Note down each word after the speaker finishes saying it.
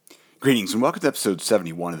Greetings and welcome to episode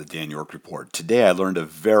 71 of the Dan York Report. Today I learned a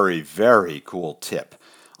very, very cool tip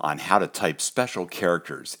on how to type special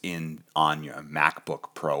characters on your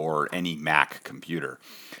MacBook Pro or any Mac computer.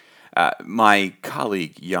 My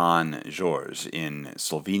colleague Jan George in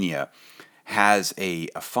Slovenia has a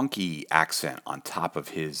funky accent on top of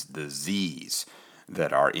the Z's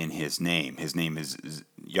that are in his name. His name is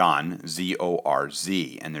Jan,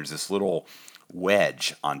 Z-O-R-Z, and there's this little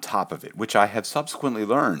wedge on top of it, which I have subsequently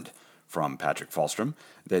learned from Patrick Falstrom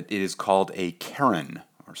that it is called a Caron,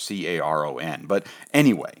 or C-A-R-O-N. But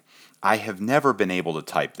anyway, I have never been able to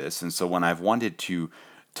type this, and so when I've wanted to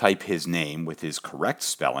type his name with his correct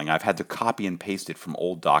spelling, I've had to copy and paste it from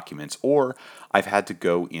old documents, or I've had to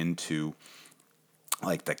go into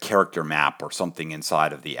like the character map or something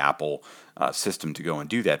inside of the Apple system to go and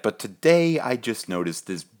do that. But today I just noticed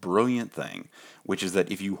this brilliant thing, which is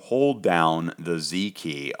that if you hold down the Z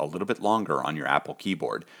key a little bit longer on your Apple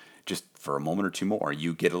keyboard, just for a moment or two more,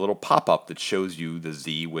 you get a little pop-up that shows you the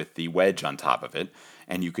Z with the wedge on top of it,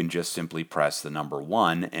 and you can just simply press the number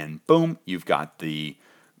 1, and boom, you've got the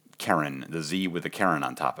Caron, the Z with the Caron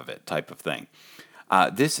on top of it type of thing.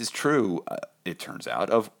 This is true, it turns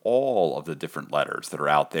out, of all of the different letters that are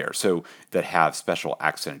out there, so that have special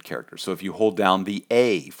accented characters. So if you hold down the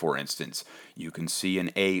A, for instance, you can see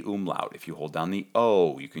an A umlaut. If you hold down the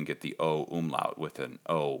O, you can get the O umlaut with an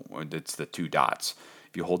O, it's the two dots.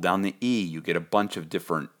 If you hold down the E, you get a bunch of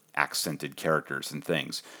different accented characters and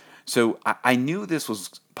things. So I knew this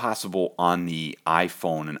was possible on the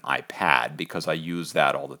iPhone and iPad because I use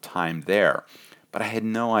that all the time there, but I had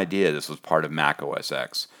no idea this was part of Mac OS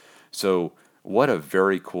X. So what a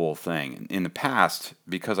very cool thing. In the past,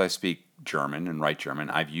 because I speak German and write German,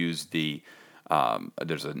 I've used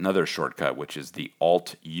there's another shortcut, which is the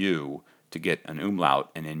Alt+u to get an umlaut,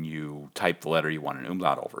 and then you type the letter you want an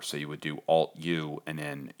umlaut over. So you would do Alt+u and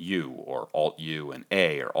then U, or Alt+u and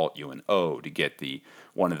A, or Alt+u and O to get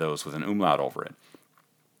one of those with an umlaut over it.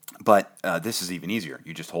 But this is even easier.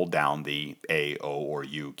 You just hold down the A, O, or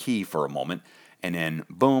U key for a moment, and then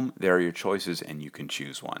boom, there are your choices, and you can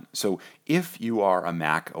choose one. So if you are a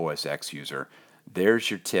Mac OS X user, there's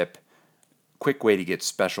your tip. Quick way to get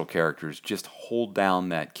special characters. Just hold down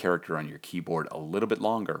that character on your keyboard a little bit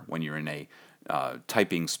longer when you're in a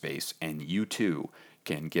typing space, and you too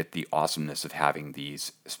can get the awesomeness of having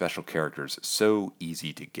these special characters so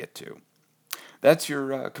easy to get to. That's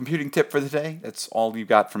your computing tip for the day. That's all you've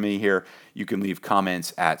got from me here. You can leave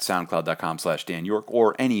comments at soundcloud.com/Dan York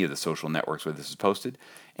or any of the social networks where this is posted.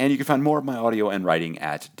 And you can find more of my audio and writing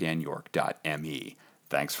at danyork.me.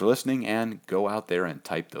 Thanks for listening, and go out there and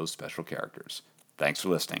type those special characters. Thanks for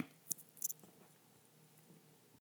listening.